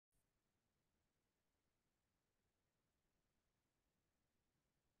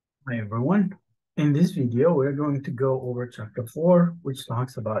Hi everyone. In this video, we're going to go over chapter 4, which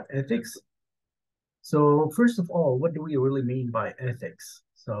talks about ethics. So first of all, what do we really mean by ethics?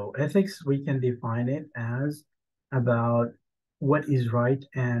 So ethics, we can define it as about what is right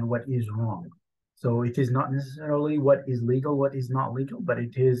and what is wrong. So it is not necessarily what is legal, what is not legal, but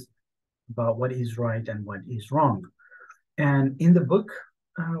it is about what is right and what is wrong. And in the book,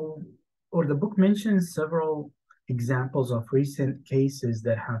 the book mentions several examples of recent cases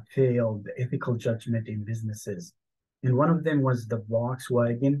that have failed ethical judgment in businesses. And one of them was the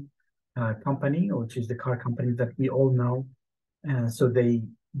Volkswagen company, which is the car company that we all know. So they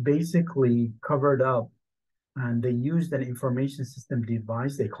basically covered up and they used an information system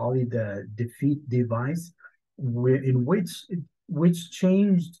device. They call it the defeat device, in which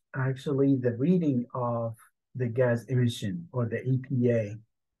changed actually the reading of the gas emission or the EPA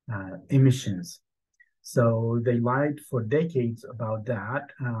emissions. So they lied for decades about that.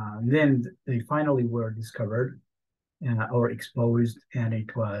 Then they finally were discovered or exposed, and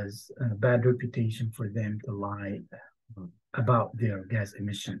it was a bad reputation for them to lie about their gas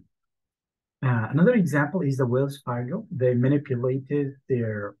emission. Another example is the Wells Fargo. They manipulated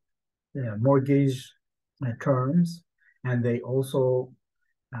their mortgage terms, and they also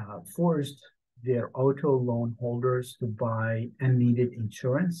forced their auto loan holders to buy unneeded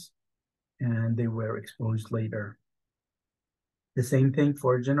insurance, and they were exposed later. The same thing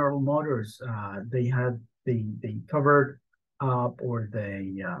for General Motors. They covered up, or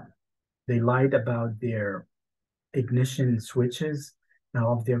they lied about their ignition switches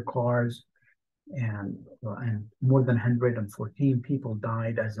of their cars, and more than 114 people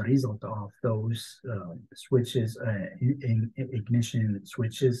died as a result of those switches, in ignition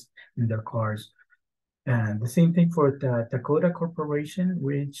switches in their cars. And the same thing for the Dakota Corporation,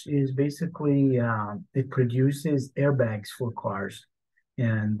 which is basically it produces airbags for cars,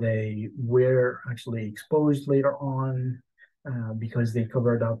 and they were actually exposed later on because they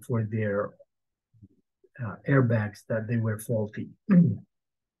covered up for their airbags that they were faulty.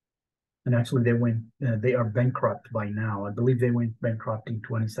 And actually, they are bankrupt by now. I believe they went bankrupt in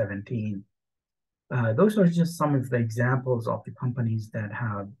 2017. Those are just some of the examples of the companies that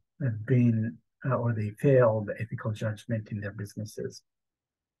have been or they failed ethical judgment in their businesses.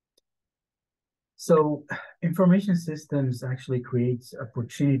 So information systems actually creates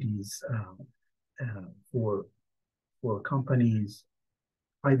opportunities for companies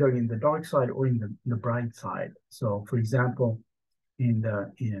either in the dark side or in the bright side. So, for example, in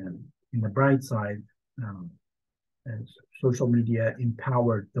the bright side, um, social media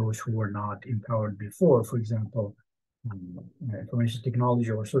empowered those who were not empowered before. For example, information technology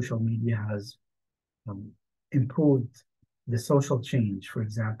or social media has um, improved the social change. For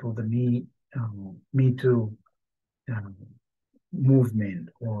example, the Me Too um, movement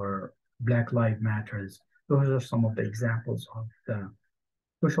or Black Lives Matters. Those are some of the examples of the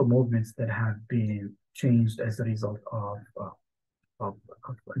social movements that have been changed as a result of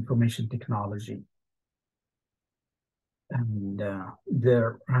information technology. And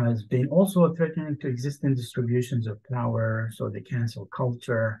there has been also a threatening to existing distributions of power, so the cancel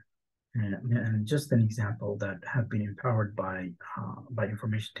culture, and just an example that have been empowered by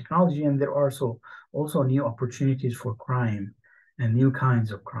information technology. And there are also new opportunities for crime and new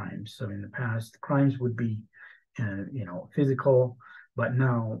kinds of crimes. So in the past, crimes would be, physical, but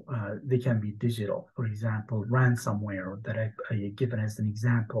now they can be digital. For example, ransomware that I given as an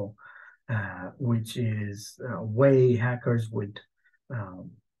example, which is way hackers would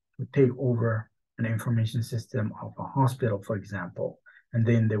take over an information system of a hospital, for example, and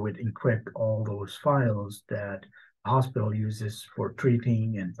then they would encrypt all those files that the hospital uses for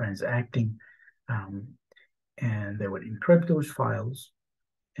treating and transacting, um, and they would encrypt those files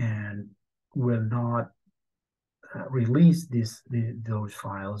and will not release those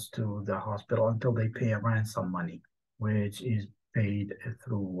files to the hospital until they pay a ransom money, which is paid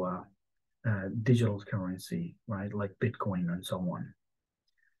through digital currency, right, like Bitcoin and so on.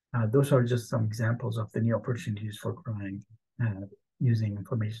 Those are just some examples of the new opportunities for crime using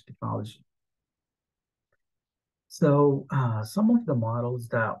information technology. So some of the models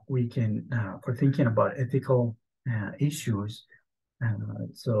that we can, for thinking about ethical issues,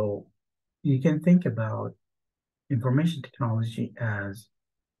 so you can think about information technology as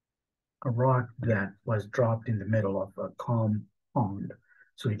a rock that was dropped in the middle of a calm pond.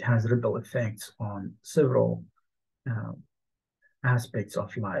 So it has ripple effects on several uh, aspects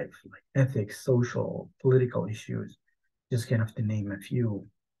of life, like ethics, social, political issues, just kind of to name a few.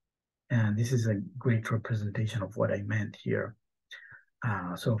 And this is a great representation of what I meant here.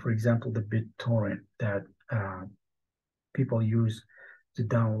 So, for example, the BitTorrent that people use to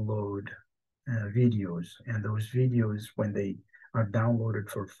download videos, and those videos, when they are downloaded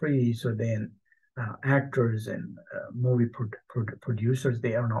for free, so then actors and movie producers,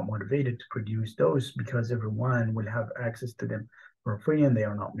 they are not motivated to produce those because everyone will have access to them for free and they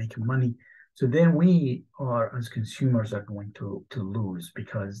are not making money. So then we are, as consumers, are going to lose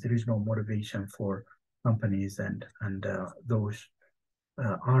because there is no motivation for companies and those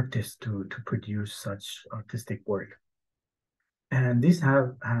artists to produce such artistic work. And this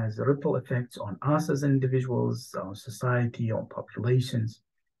has ripple effects on us as individuals, on society, on populations,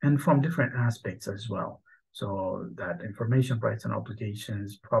 and from different aspects as well. So that information rights and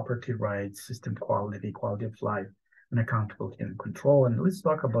obligations, property rights, system quality, quality of life, and accountability and control. And let's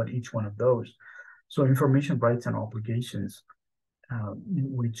talk about each one of those. So information rights and obligations,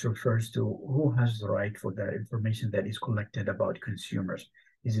 which refers to who has the right for that information that is collected about consumers.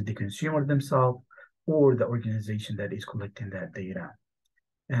 Is it the consumer themselves or the organization that is collecting that data?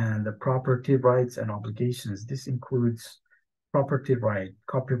 And the property rights and obligations, this includes property right,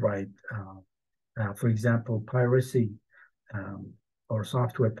 copyright, for example, piracy or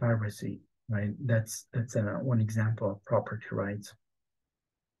software piracy, right? That's one example of property rights.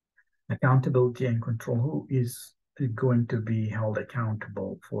 Accountability and control, who is going to be held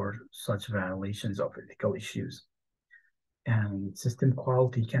accountable for such violations of ethical issues? And system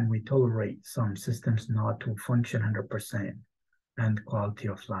quality, can we tolerate some systems not to function 100%? And quality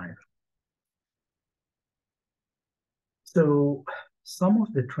of life. So some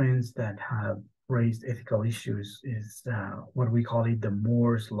of the trends that have raised ethical issues is what we call it the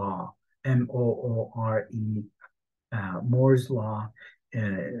Moore's Law, M-O-O-R-E. Moore's Law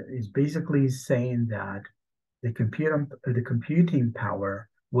is basically saying that the computing power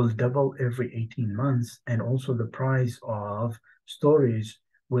will double every 18 months, and also the price of storage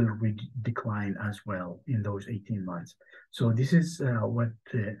will decline as well in those 18 months. So this is what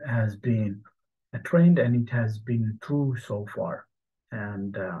has been a trend, and it has been true so far.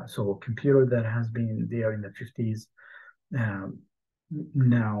 And so a computer that has been there in the 50s,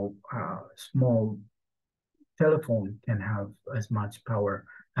 now small telephone can have as much power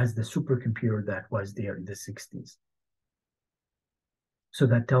as the supercomputer that was there in the 60s. So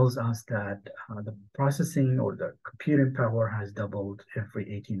that tells us that the processing or the computing power has doubled every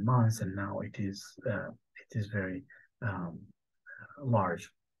 18 months, and now it is very large.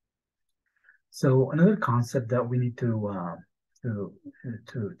 So another concept that we need to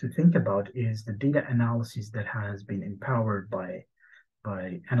think about is the data analysis that has been empowered by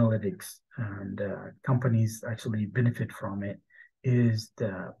analytics, and companies actually benefit from it, is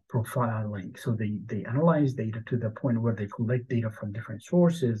the profiling. So they analyze data to the point where they collect data from different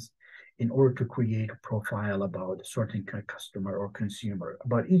sources in order to create a profile about a certain customer or consumer,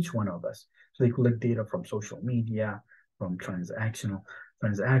 about each one of us. So they collect data from social media, from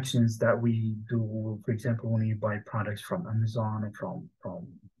transactions that we do, for example, when you buy products from Amazon or from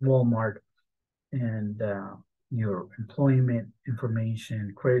Walmart, and your employment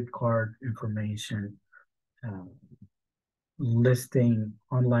information, credit card information, listing,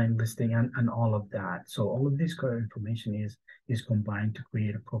 online listing, and all of that. So all of this kind of information is combined to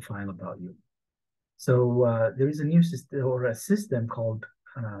create a profile about you. So there is a new system, or a system called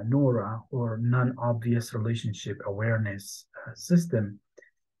NORA, or Non-Obvious Relationship Awareness System.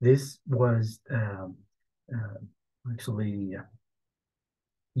 This was actually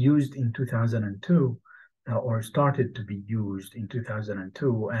used in 2002, or started to be used in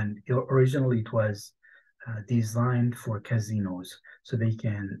 2002, and originally it was designed for casinos, so they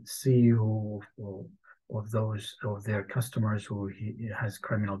can see who of their customers who has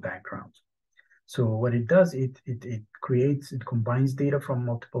criminal backgrounds. So what it does, it combines data from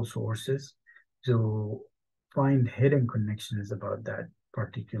multiple sources to find hidden connections about that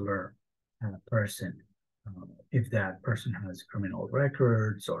particular person. If that person has criminal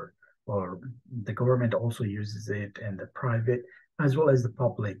records, or the government also uses it, and the private as well as the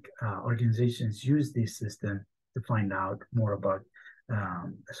public organizations use this system to find out more about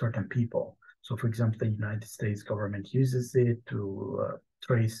certain people. So for example, the United States government uses it to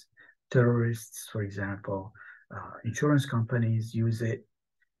trace terrorists, for example. Insurance companies use it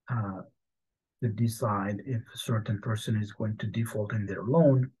to decide if a certain person is going to default in their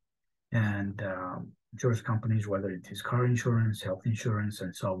loan, and insurance companies, whether it is car insurance, health insurance,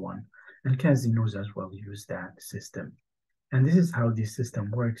 and so on. And casinos as well use that system. And this is how this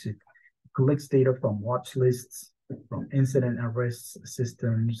system works. It collects data from watch lists, from incident arrests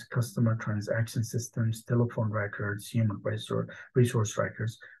systems, customer transaction systems, telephone records, human resource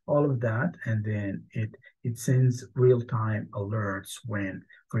records, all of that. And then it sends real-time alerts when,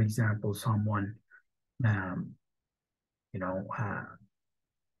 for example, someone,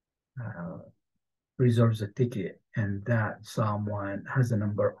 reserves a ticket and that someone has a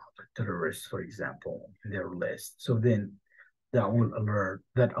number of terrorists, for example, in their list. So then that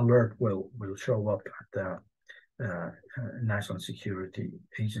alert will show up at the National Security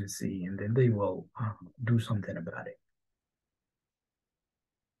Agency, and then they will do something about it.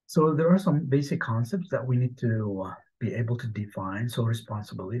 So there are some basic concepts that we need to be able to define. So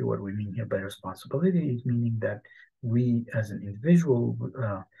responsibility, what we mean here by responsibility is meaning that we as an individual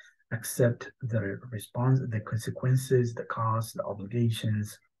accept the consequences, the costs, the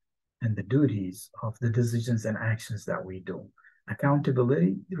obligations, and the duties of the decisions and actions that we do.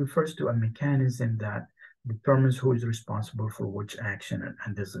 Accountability refers to a mechanism that determines who is responsible for which action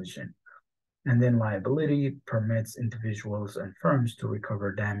and decision. And then liability permits individuals and firms to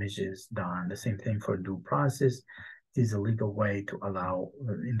recover damages done. The same thing for due process. It is a legal way to allow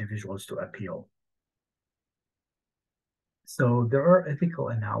individuals to appeal. So there are ethical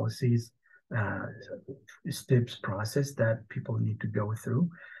analyses, steps process that people need to go through.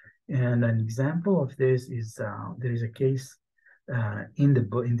 And an example of this is there is a case in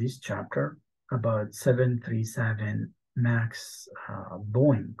this chapter about 737 MAX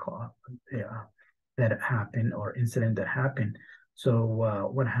Boeing that happened or incident that happened. So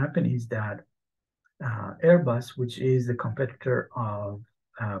what happened is that Airbus, which is the competitor of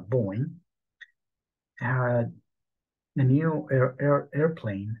Boeing, had a new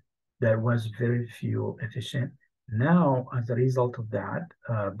airplane that was very fuel efficient. Now, as a result of that,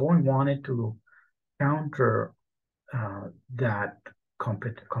 Boeing wanted to counter that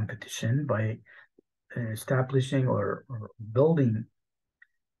competition by establishing or building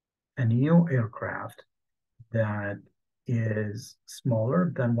a new aircraft that is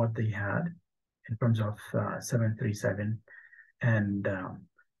smaller than what they had in terms of 737, and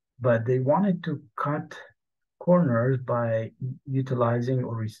but they wanted to cut corners by utilizing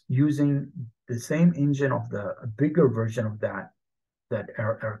or using the same engine of the bigger version of that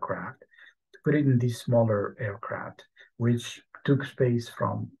aircraft to put it in these smaller aircraft, which took space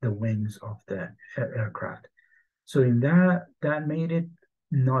from the wings of the aircraft. So in that made it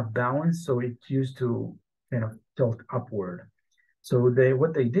not balanced, so it used to kind of tilt upward. So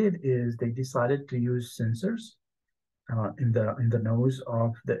what they did is they decided to use sensors in the nose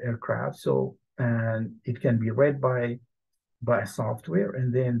of the aircraft. So and it can be read by software,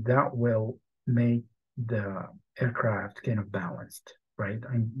 and then that will make the aircraft kind of balanced, right,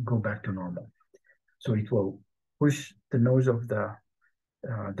 and go back to normal. So it will push the nose of that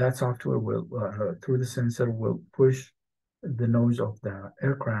software will through the sensor will push the nose of the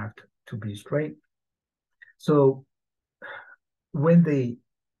aircraft to be straight. So when they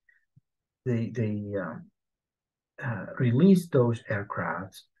released those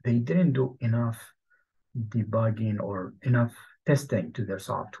aircrafts, they didn't do enough debugging or enough testing to their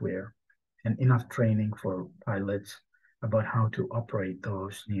software and enough training for pilots about how to operate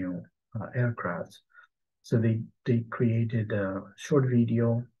those new aircrafts. So they created a short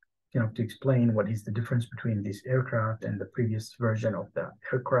video, to explain what is the difference between this aircraft and the previous version of the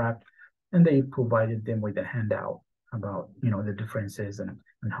aircraft, and they provided them with a handout about the differences and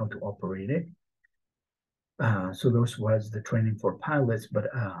how to operate it. So those was the training for pilots, but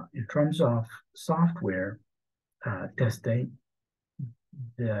in terms of software testing,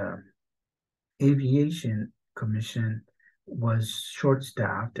 the Aviation Commission was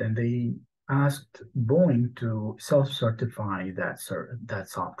short-staffed, and they asked Boeing to self-certify that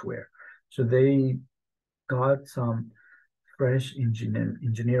software. So they got some fresh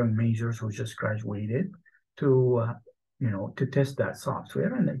engineering majors who just graduated to test that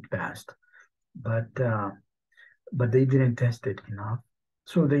software, and it passed. But they didn't test it enough.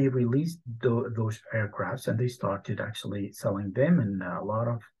 So they released those aircrafts, and they started actually selling them, and a lot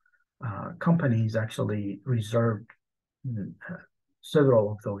of companies actually reserved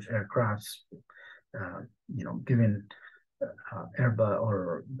several of those aircrafts, giving Airbus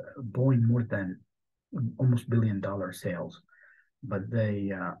or Boeing more than almost $1 billion sales. But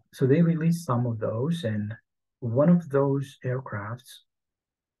so they released some of those, and one of those aircrafts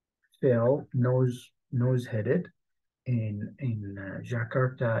fell nose headed in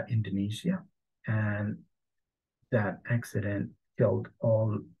Jakarta, Indonesia, and that accident killed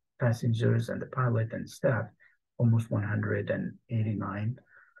all passengers and the pilot and staff, almost 189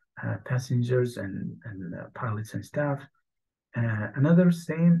 passengers and pilots and staff. Another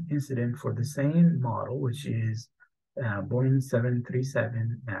same incident for the same model, which is Boeing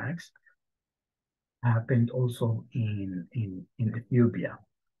 737 MAX, happened also in Ethiopia.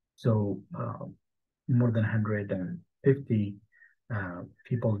 So more than 150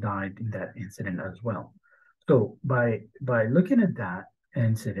 people died in that incident as well. So by looking at that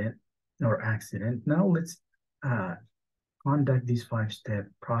incident, or accident. Now let's conduct this 5-step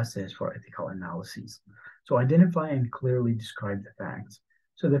process for ethical analysis. So identify and clearly describe the facts.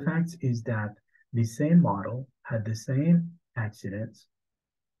 So the facts is that the same model had the same accidents,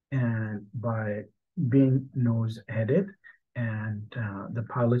 and by being nose-headed, and the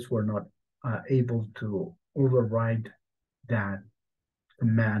pilots were not able to override that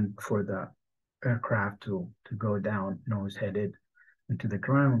command for the aircraft to go down nose-headed into the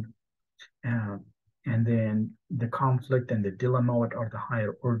ground. Uh, and then the conflict and the dilemma, what are the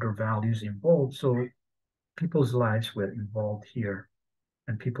higher order values involved? So people's lives were involved here,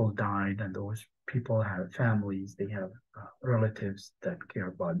 and people died, and those people have families, they have relatives that care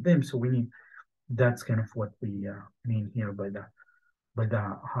about them. So we need, that's kind of what we mean here by the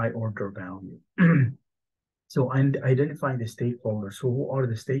high order value. So and identifying the stakeholders. So who are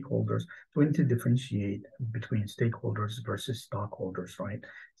the stakeholders? So we need to differentiate between stakeholders versus stockholders, right?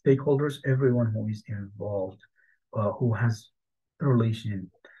 Stakeholders, everyone who is involved, who has a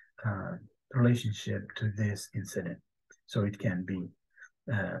uh, relationship to this incident. So it can be,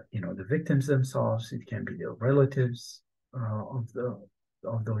 the victims themselves. It can be their relatives of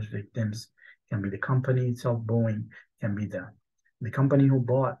those victims. It can be the company itself, Boeing. It can be the company who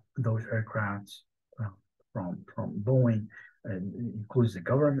bought those aircrafts from Boeing. It includes the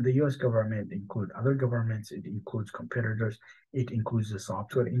government, the U.S. government, include other governments, it includes competitors, it includes the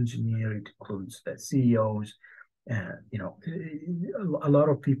software engineer, it includes the CEOs, and a lot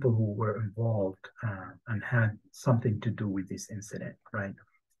of people who were involved and had something to do with this incident, right?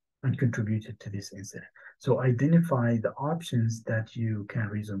 And contributed to this incident. So identify the options that you can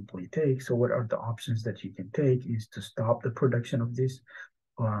reasonably take. So what are the options that you can take is to stop the production of this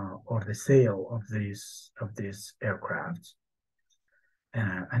or the sale of these aircrafts.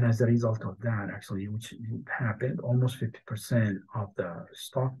 And as a result of that, actually, which happened, almost 50% of the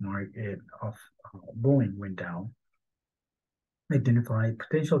stock market of Boeing went down. Identify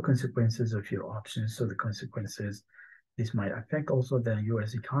potential consequences of your options. So the consequences, this might affect also the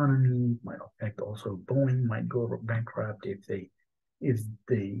U.S. economy, might affect also Boeing, might go bankrupt if they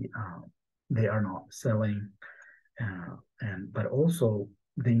are not selling, but also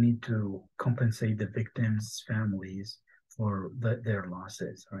they need to compensate the victims' families for their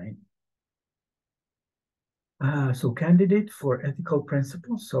losses, right? So candidate for ethical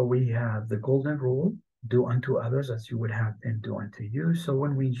principles. So we have the golden rule: do unto others as you would have them do unto you. So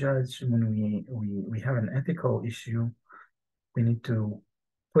when we judge, when we have an ethical issue, we need to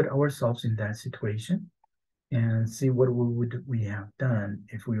put ourselves in that situation and see what would we have done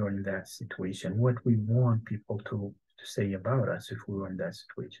if we were in that situation, what we want people to say about us if we were in that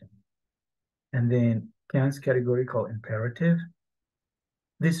situation. And then Kant's categorical imperative.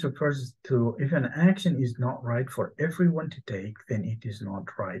 This refers to if an action is not right for everyone to take, then it is not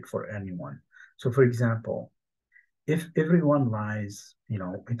right for anyone. So for example, if everyone lies, we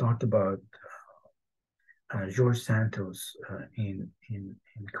talked about George Santos in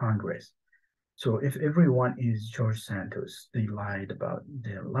Congress. So if everyone is George Santos, they lied about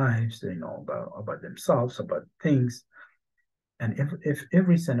their lives, they know about themselves, about things. And if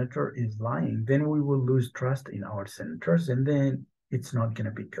every senator is lying, then we will lose trust in our senators, and then it's not going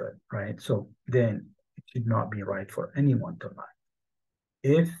to be good, right? So then it should not be right for anyone to lie.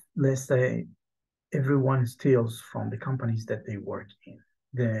 If, let's say, everyone steals from the companies that they work in,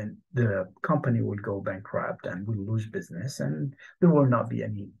 then the company will go bankrupt and will lose business, and there will not be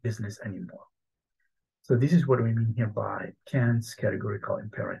any business anymore. So this is what we mean here by Kant's categorical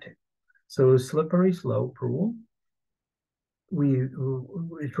imperative. So slippery slope rule,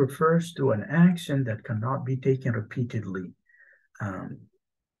 it refers to an action that cannot be taken repeatedly.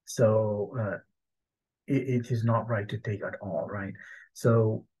 It is not right to take at all, right?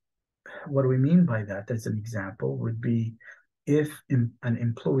 So what we mean by that, as an example, would be if an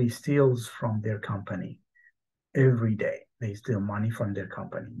employee steals from their company every day, they steal money from their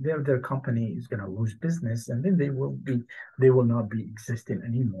company, their company is going to lose business, and then they will not be existing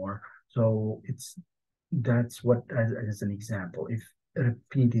anymore. So that's what, as an example, if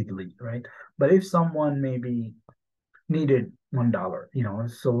repeatedly, right? But if someone maybe needed $1,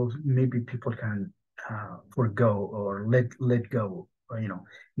 so maybe people can forego or let go, or,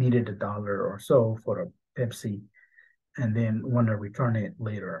 needed $1 or so for a Pepsi, and then want to return it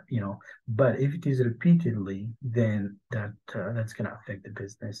later, But if it is repeatedly, then that's going to affect the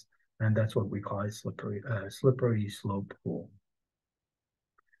business, and that's what we call a slippery slope rule.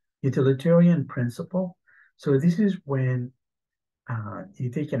 Utilitarian principle. So this is when you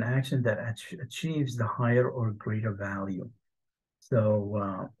take an action that achieves the higher or greater value.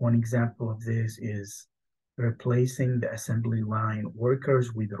 So one example of this is replacing the assembly line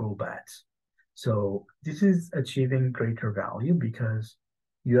workers with robots. So this is achieving greater value because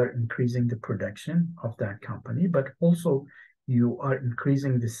you are increasing the production of that company, but also you are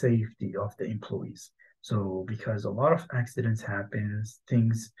increasing the safety of the employees. So because a lot of accidents happens,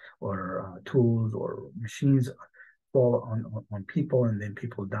 things or tools or machines fall on people and then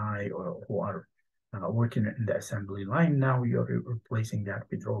people die or who are working in the assembly line. Now you're replacing that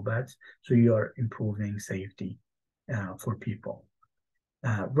with robots. So you are improving safety for people.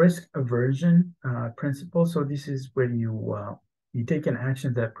 Risk aversion principle. So this is where you take an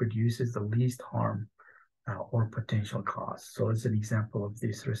action that produces the least harm or potential cost. So as an example of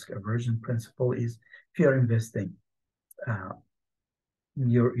this risk aversion principle is if you're investing uh,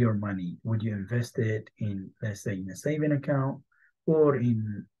 your money, would you invest it in, let's say, in a saving account or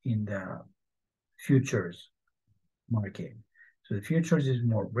in the futures market? So the futures is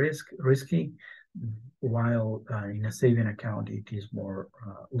more risky, while in a saving account it is more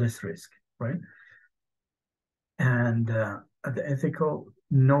less risk, right? And the ethical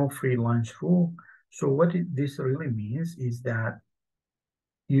no free lunch rule. So what this really means is that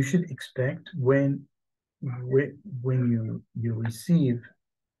you should expect when you receive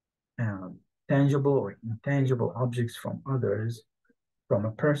um, tangible or intangible objects from others, from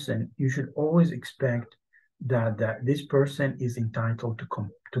a person, you should always expect that this person is entitled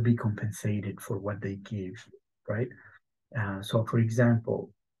to be compensated for what they give, right? So, for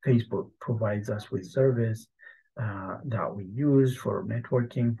example, Facebook provides us with service that we use for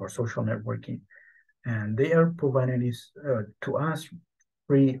networking, for social networking, and they are providing this to us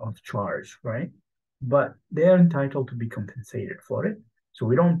free of charge, right? But they are entitled to be compensated for it. So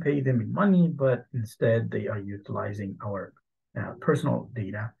we don't pay them in money, but instead they are utilizing our personal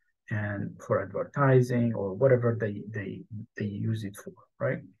data and for advertising or whatever they use it for,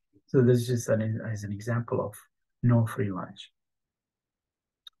 right? So this is just as an example of no free lunch.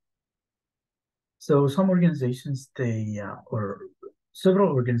 So some organizations or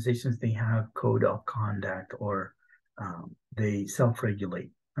several organizations they have code of conduct or they self-regulate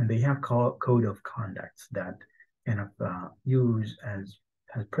and they have code of conducts that kind of use as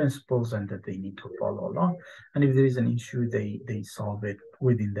principles and that they need to follow along. And if there is an issue, they solve it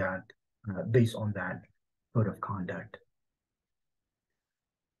within that based on that code of conduct.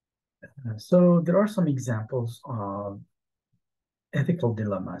 So there are some examples of ethical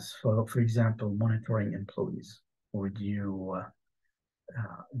dilemmas. For example, monitoring employees. Would you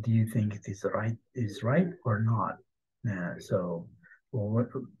do you think it is right or not? So, well,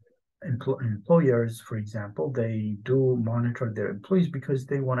 employers, for example, they do monitor their employees because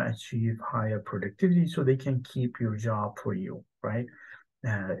they want to achieve higher productivity, so they can keep your job for you, right?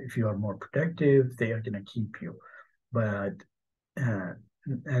 If you are more productive, they are going to keep you. But uh,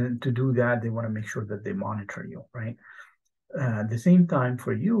 and to do that, they want to make sure that they monitor you, right? At the same time,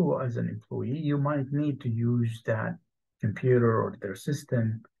 for you as an employee, you might need to use that computer or their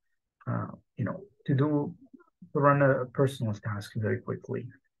system, you know, to run a personal task very quickly.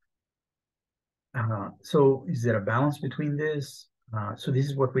 So, is there a balance between this? So, this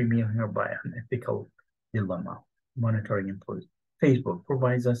is what we mean here by an ethical dilemma: monitoring employees. Facebook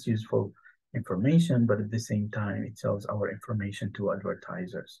provides us useful information, but at the same time, it sells our information to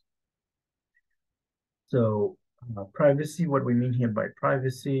advertisers. So, privacy, what we mean here by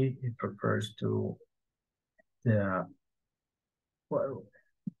privacy, it refers to the well,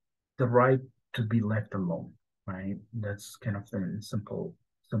 the right to be left alone, right? That's kind of a simple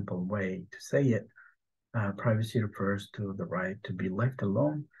way to say it. Privacy refers to the right to be left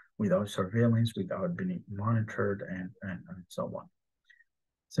alone without surveillance, without being monitored, and so on.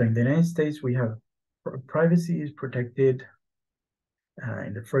 So in the United States, we have privacy is protected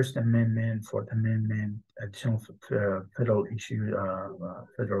in the First Amendment, Fourth Amendment, additional federal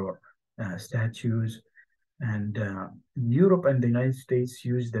federal statutes, and Europe and the United States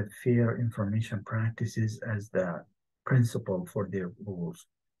use the fair information practices as the principle for their rules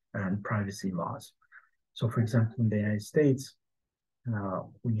and privacy laws. So, for example, in the United States,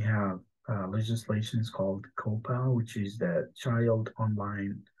 we have legislations called COPA, which is the Child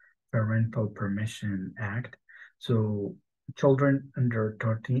Online Parental Permission Act. So, children under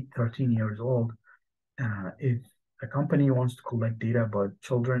 13 years old, if a company wants to collect data about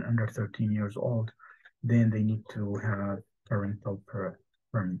children under 13 years old, then they need to have parental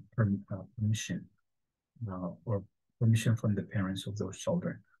permission or permission from the parents of those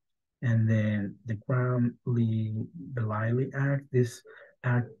children. And then the Graham-Lee-Belisle Act, this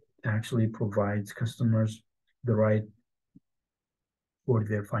act actually provides customers the right for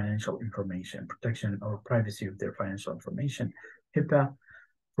their financial information, protection or privacy of their financial information. HIPAA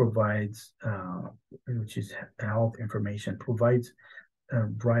provides, which is health information, provides a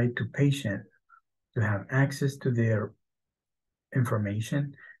right to patient to have access to their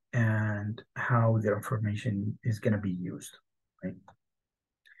information and how their information is going to be used, right?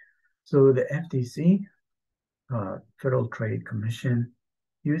 So the FTC, Federal Trade Commission,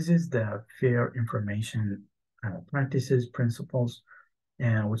 uses the Fair Information Practices principles,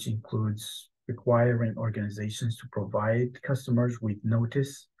 and which includes requiring organizations to provide customers with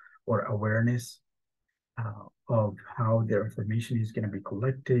notice or awareness of how their information is going to be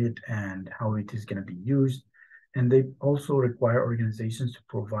collected and how it is going to be used. And they also require organizations to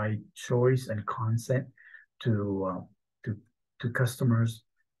provide choice and consent to to customers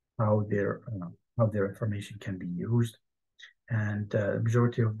how their information can be used. And the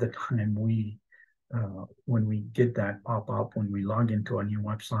majority of the time, when we get that pop up when we log into a new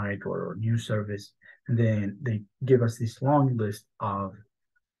website or a new service, and then they give us this long list of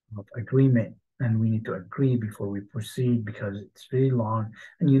agreement, and we need to agree before we proceed because it's very long,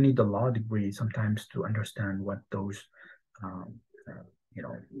 and you need a law degree sometimes to understand what those, um, you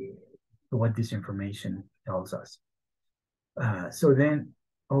know, what this information tells us. So then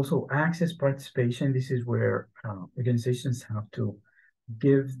also access participation. This is where organizations have to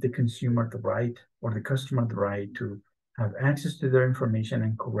give the consumer the right or the customer the right to have access to their information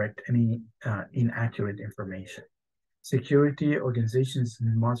and correct any inaccurate information. Security organizations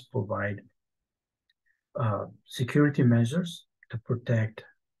must provide security measures to protect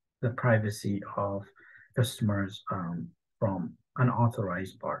the privacy of customers from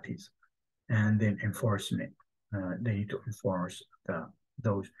unauthorized parties, and then enforcement. They need to enforce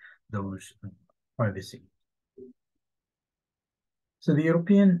those privacy. So the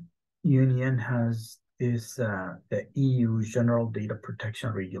European Union has this the EU General Data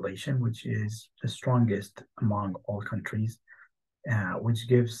Protection Regulation, which is the strongest among all countries, which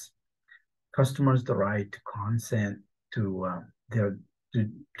gives customers the right to consent to their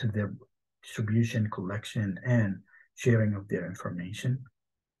to their distribution, collection, and sharing of their information.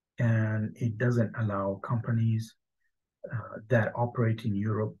 And it doesn't allow companies that operate in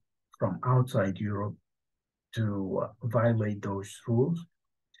Europe from outside Europe to violate those rules.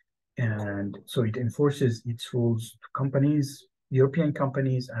 And so it enforces its rules to companies, European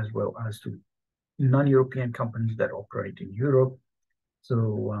companies, as well as to non-European companies that operate in Europe.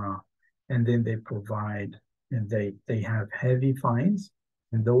 So, and then they provide, and they have heavy fines,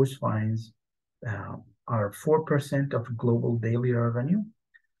 and those fines are 4% of global daily revenue,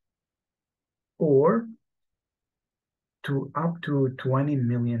 or to up to $20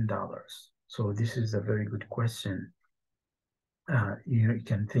 million. So this is a very good question you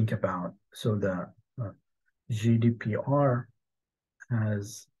can think about. So the GDPR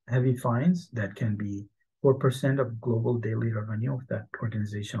has heavy fines that can be 4% of global daily revenue of that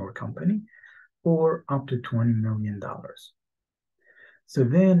organization or company, or up to $20 million. So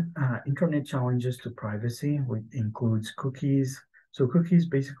then internet challenges to privacy, which includes cookies. So cookies,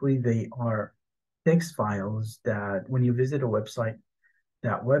 basically, they are text files that when you visit a website,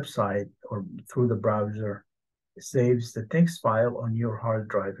 that website or through the browser saves the text file on your hard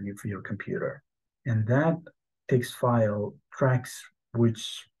drive for your computer. And that text file tracks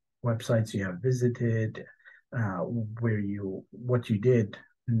which websites you have visited, what you did,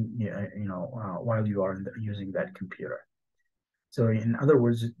 while you are using that computer. So in other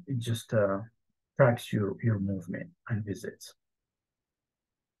words, it just tracks your movement and visits.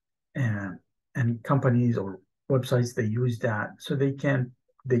 And companies or websites, they use that so they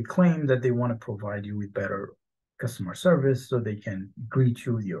claim that they want to provide you with better customer service, so they can greet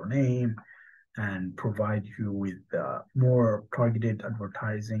you with your name and provide you with more targeted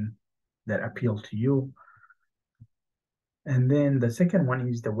advertising that appeal to you. And then the second one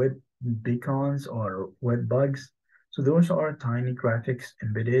is the web beacons or web bugs. So those are tiny graphics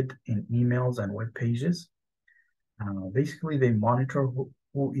embedded in emails and web pages. Basically, they monitor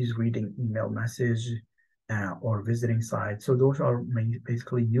who is reading email message or visiting sites. So those are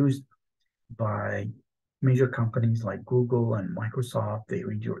basically used by major companies like Google and Microsoft. They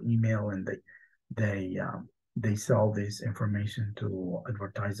read your email and they sell this information to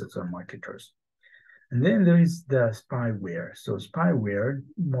advertisers or marketers. And then there is the spyware. So spyware,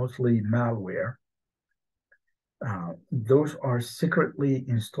 mostly malware, those are secretly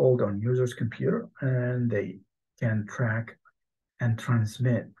installed on users' computer, and they can track and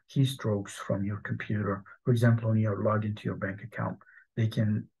transmit keystrokes from your computer. For example, when you log into your bank account, they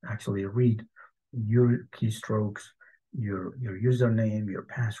can actually read your keystrokes, your username, your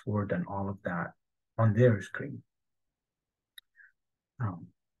password, and all of that on their screen.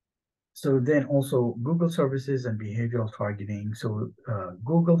 So then also Google services and behavioral targeting. So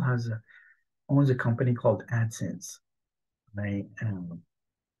Google owns a company called AdSense, right?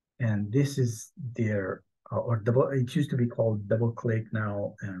 And this is their or double. It used to be called DoubleClick.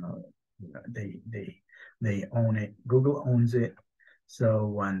 Now they own it. Google owns it. So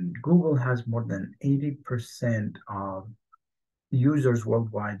when Google has more than 80% of users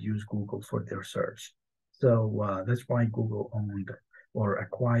worldwide use Google for their search. So that's why Google owned or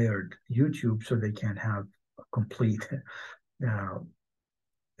acquired YouTube so they can have a complete uh,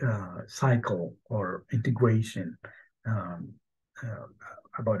 cycle or integration um, uh,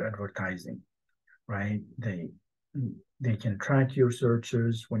 about advertising, right? They can track your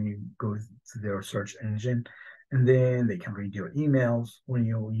searches when you go to their search engine, and then they can read your emails when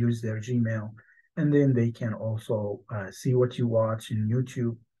you use their Gmail, and then they can also see what you watch in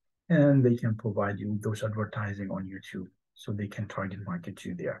YouTube, and they can provide you those advertising on YouTube, so they can target market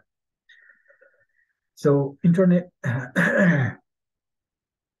you there. So internet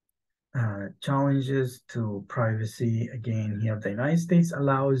challenges to privacy. Again, here the United States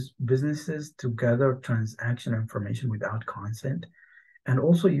allows businesses to gather transaction information without consent and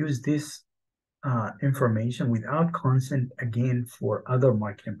also use this information without consent again for other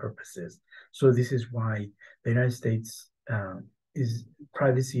marketing purposes. So this is why the United States is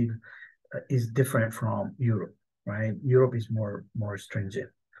privacy is different from Europe, right? Europe is more stringent.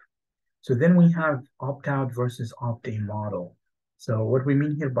 So then we have opt-out versus opt-in model. So what we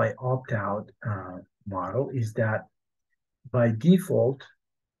mean here by opt-out model is that by default,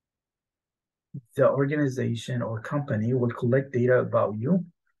 the organization or company will collect data about you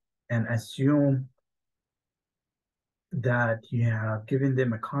and assume that you have given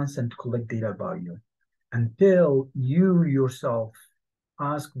them a consent to collect data about you until you yourself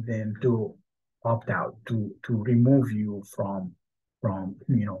ask them to opt out, to remove you from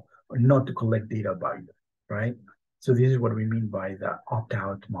not to collect data about you, right? So this is what we mean by the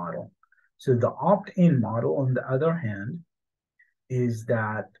opt-out model. So the opt-in model, on the other hand, is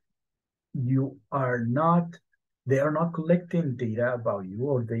that you are not they are not collecting data about you,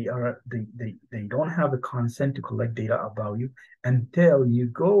 or they don't have a consent to collect data about you until you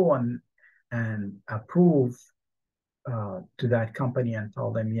go on and approve to that company and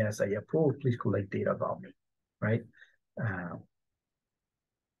tell them, yes, I approve, please collect data about me, right? Uh,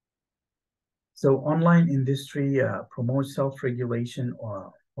 so online industry promotes self-regulation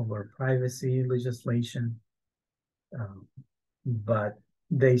or over privacy legislation, um, but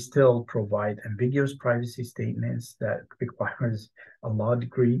they still provide ambiguous privacy statements that requires a law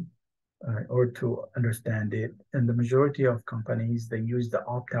degree or to understand it. And the majority of companies, they use the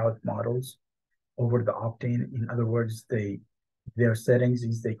opt-out models over the opt-in. In other words, their settings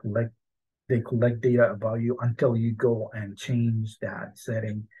is they collect data about you until you go and change that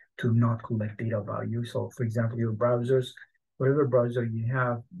setting to not collect data about you. So for example, your browsers, whatever browser you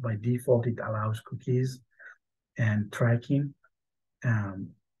have, by default, it allows cookies and tracking um,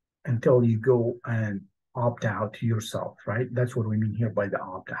 until you go and opt out yourself, right? That's what we mean here by the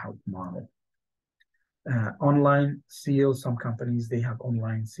opt out model. Online seals, some companies, they have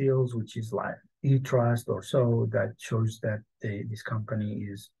online seals, which is like eTrust or so, that shows that this company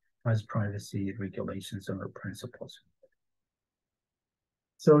has privacy regulations and principles.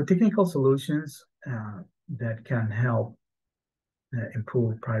 So technical solutions that can help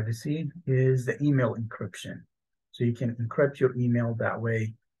improve privacy is the email encryption. So you can encrypt your email that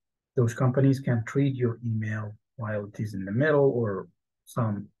way. Those companies can treat your email while it is in the middle, or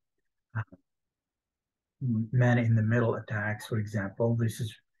some man-in-the-middle attacks, for example. This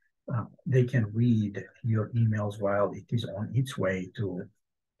is they can read your emails while it is on its way to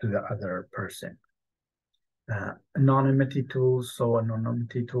the other person. Anonymity tools. So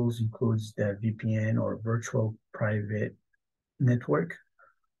anonymity tools includes the VPN or virtual private network.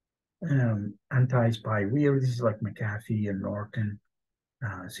 Anti-spyware. This is like McAfee and Norton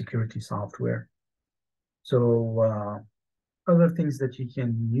security software. So other things that you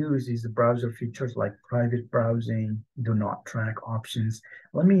can use is the browser features like private browsing, do not track options.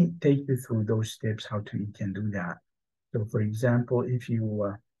 Let me take you through those steps, how you can do that. So for example, if you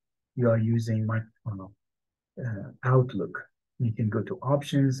are using Outlook, you can go to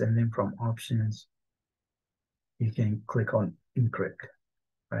options, and then from options, you can click on encrypt,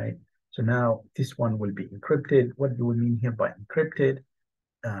 right? So now this one will be encrypted. What do we mean here by encrypted?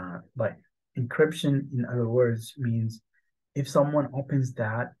 By encryption, in other words, means if someone opens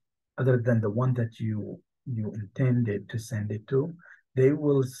that other than the one that you intended to send it to, they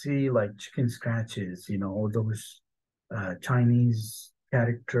will see like chicken scratches, those Chinese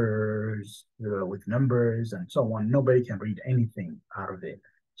characters with numbers and so on. Nobody can read anything out of it.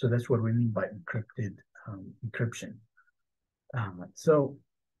 So that's what we mean by encryption. So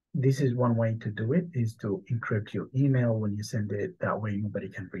this is one way to do it, is to encrypt your email when you send it. That way nobody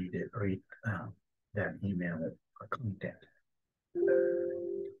can read that email content.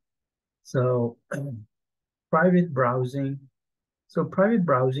 So private browsing. So private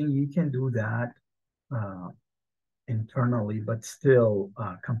browsing, you can do that internally, but still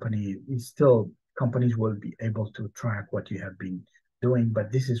companies will be able to track what you have been doing.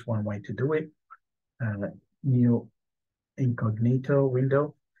 But this is one way to do it. New incognito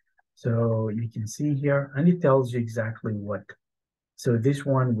window. So you can see here, and it tells you exactly what. So this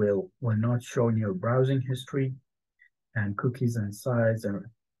one will not show your browsing history and cookies and sites,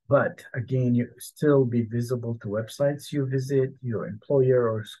 but again, you still be visible to websites you visit, your employer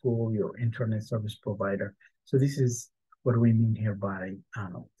or school, your internet service provider. So this is what we mean here by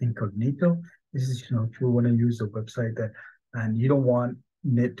incognito. This is, if you want to use a website that, and you don't want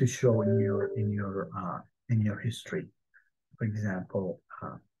it to show in your history. For example,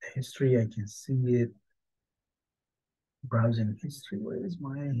 history, I can see it. Browsing history. Where is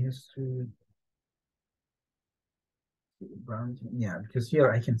my history? Browsing, yeah, because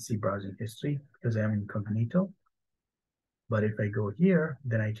here I can see browsing history because I'm incognito. But if I go here,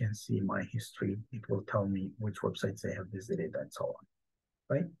 then I can see my history. It will tell me which websites I have visited and so on,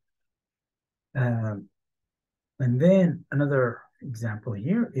 right? And then another example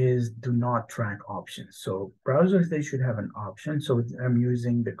here is do not track options. So browsers, they should have an option. So I'm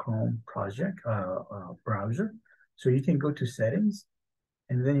using the Chrome project browser. So you can go to settings,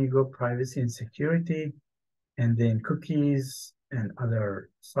 and then you go privacy and security, and then cookies and other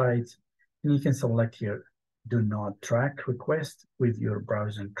sites. And you can select here, do not track request with your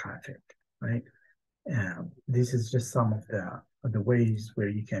browsing traffic, right? And this is just some of the ways where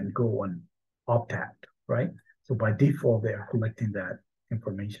you can go and opt out, right? So by default, they are collecting that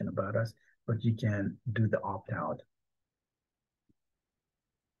information about us, but you can do the opt out.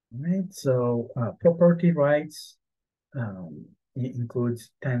 Right, so property rights it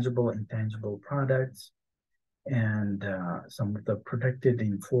includes tangible and intangible products, and some of the protected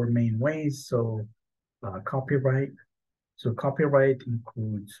in four main ways. So copyright. So copyright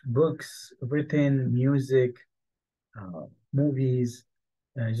includes books, written, music, movies,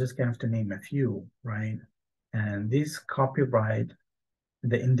 just kind of to name a few, right? And this copyright,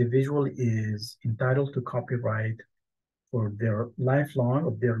 the individual is entitled to copyright for their lifelong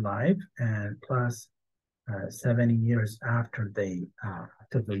of their life, and plus 70 years after they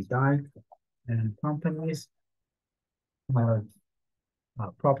die. And companies have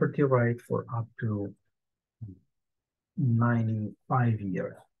property right for up to 95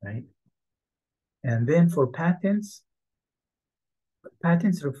 years, right? And then for patents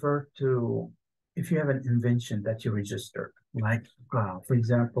refer to if you have an invention that you registered, like, for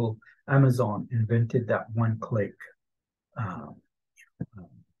example, Amazon invented that one-click uh,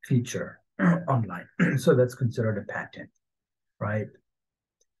 feature online. So that's considered a patent, right?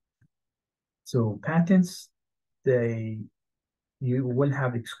 So patents, you will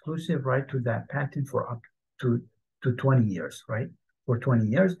have exclusive right to that patent for up to 20 years, right? For 20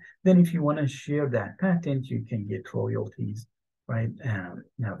 years. Then if you want to share that patent, you can get royalties, right?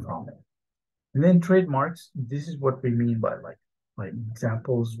 From it. And then trademarks, this is what we mean by like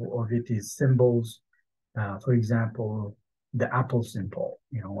examples of it is symbols. For example, the Apple symbol,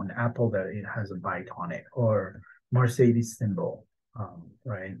 an apple that it has a bite on it, or Mercedes symbol,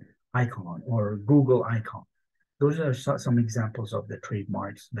 right? Icon, or Google icon. Those are some examples of the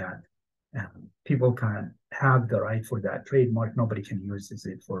trademarks that people can have the right for that trademark. Nobody can use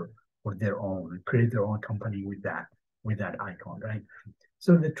it for their own, create their own company with that icon, right?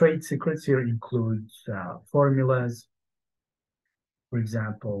 So the trade secrets here includes formulas. For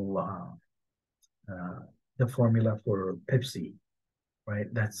example, the formula for Pepsi,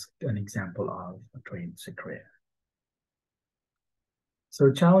 right? That's an example of a trade secret.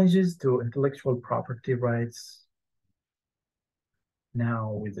 So challenges to intellectual property rights.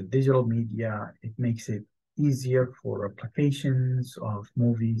 Now with the digital media, it makes it easier for applications of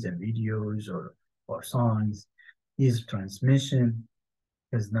movies and videos or songs, ease of transmission,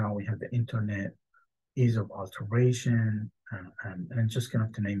 because now we have the internet, ease of alteration, and just kind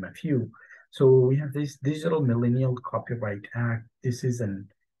of to name a few. So we have this Digital Millennial Copyright Act. This is an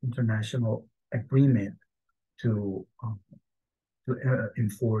international agreement to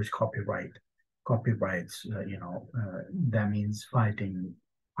enforce copyrights. That means fighting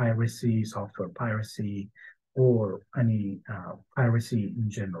piracy, software piracy, or any piracy in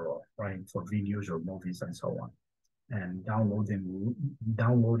general, right, for videos or movies and so on, and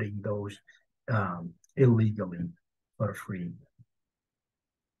downloading those illegally for free.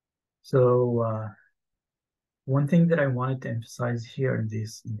 So one thing that I wanted to emphasize here in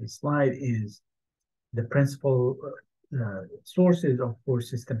this slide is the principal sources of poor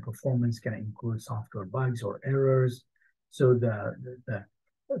system performance can include software bugs or errors. So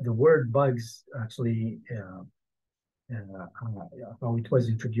the word bugs actually how it was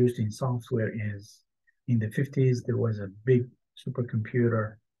introduced in software is in the 50s there was a big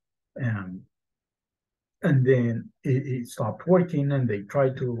supercomputer, um, and then it stopped working, and they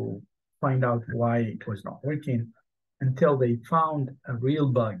tried to find out why it was not working until they found a real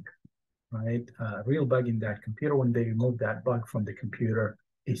bug, right? A real bug in that computer. When they removed that bug from the computer,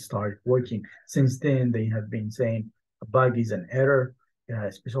 it started working. Since then, they have been saying a bug is an error,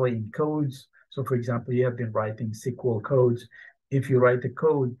 especially in codes. So, for example, you have been writing SQL codes. If you write a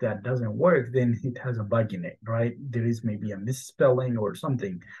code that doesn't work, then it has a bug in it, right? There is maybe a misspelling or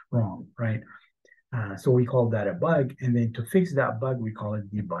something wrong, right? So we call that a bug. And then to fix that bug, we call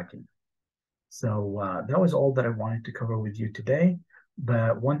it debugging. So that was all that I wanted to cover with you today.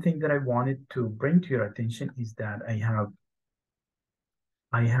 But one thing that I wanted to bring to your attention is that I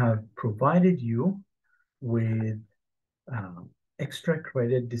have provided you with extra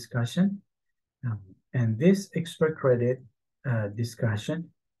credit discussion. And this extra credit discussion,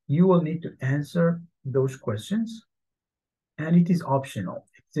 you will need to answer those questions, and it is optional.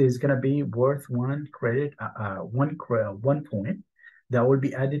 It is going to be worth one credit, one point that will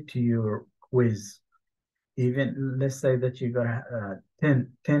be added to your quiz. Even let's say that you got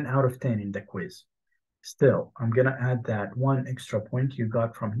 10 out of 10 in the quiz. Still, I'm going to add that one extra point you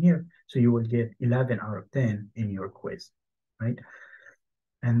got from here. So you will get 11 out of 10 in your quiz, right?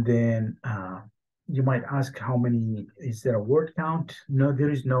 And then you might ask how many, is there a word count? No, there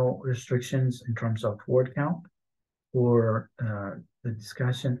is no restrictions in terms of word count for the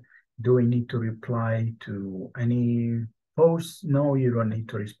discussion. Do we need to reply to any posts? No, you don't need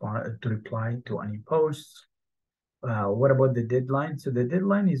to reply to any posts. What about the deadline? So the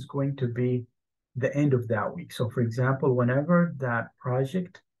deadline is going to be the end of that week. So for example, whenever that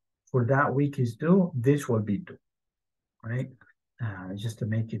project for that week is due, this will be due, right? Just to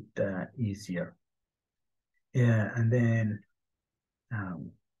make it easier. Yeah, and then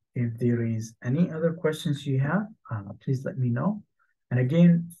if there is any other questions you have, please let me know. And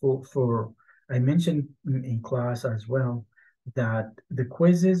again, I mentioned in class as well that the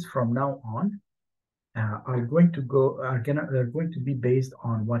quizzes from now on are going to be based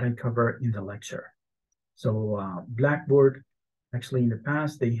on what I cover in the lecture. So Blackboard, actually in the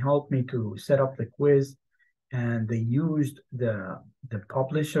past, they helped me to set up the quiz, and they used the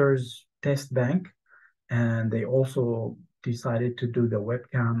publisher's test bank, and they also decided to do the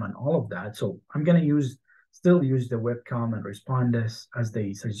webcam and all of that. So I'm going to still use the webcam and respond as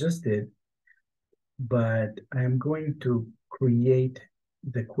they suggested, but I'm going to create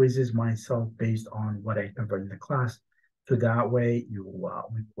the quizzes myself based on what I covered in the class. So that way you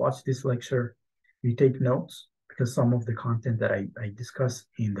when you watch this lecture, you take notes, because some of the content that I discuss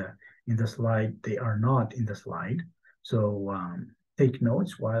in the slide, they are not in the slide. So take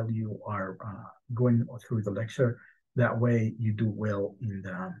notes while you are going through the lecture. That way you do well in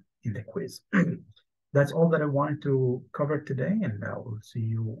the quiz. That's all that I wanted to cover today, and we'll see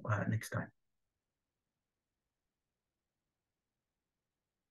you next time.